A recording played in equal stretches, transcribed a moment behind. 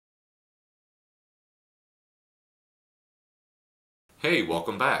Hey,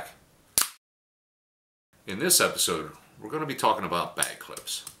 welcome back. In this episode, we're going to be talking about bag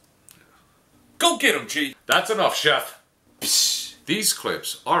clips. Go get him, G! That's enough, Chef! Psst. These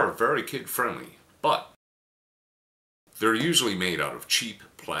clips are very kid-friendly, but they're usually made out of cheap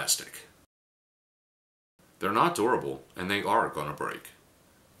plastic. They're not durable, and they are going to break.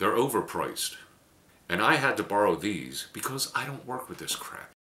 They're overpriced. And I had to borrow these because I don't work with this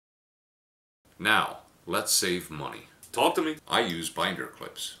crap. Now, let's save money. Talk to me. I use binder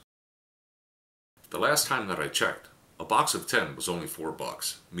clips. The last time that I checked, a box of 10 was only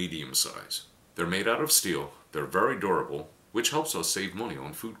 $4, medium size. They're made out of steel, they're very durable, which helps us save money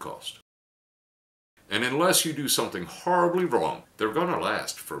on food cost. And unless you do something horribly wrong, they're gonna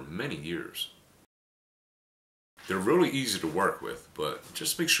last for many years. They're really easy to work with, but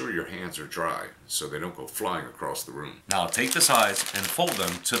just make sure your hands are dry so they don't go flying across the room. Now take the sides and fold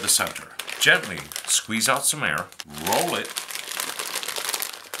them to the center. Gently squeeze out some air, roll it,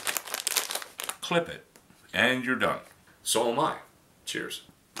 clip it, and you're done. So am I. Cheers.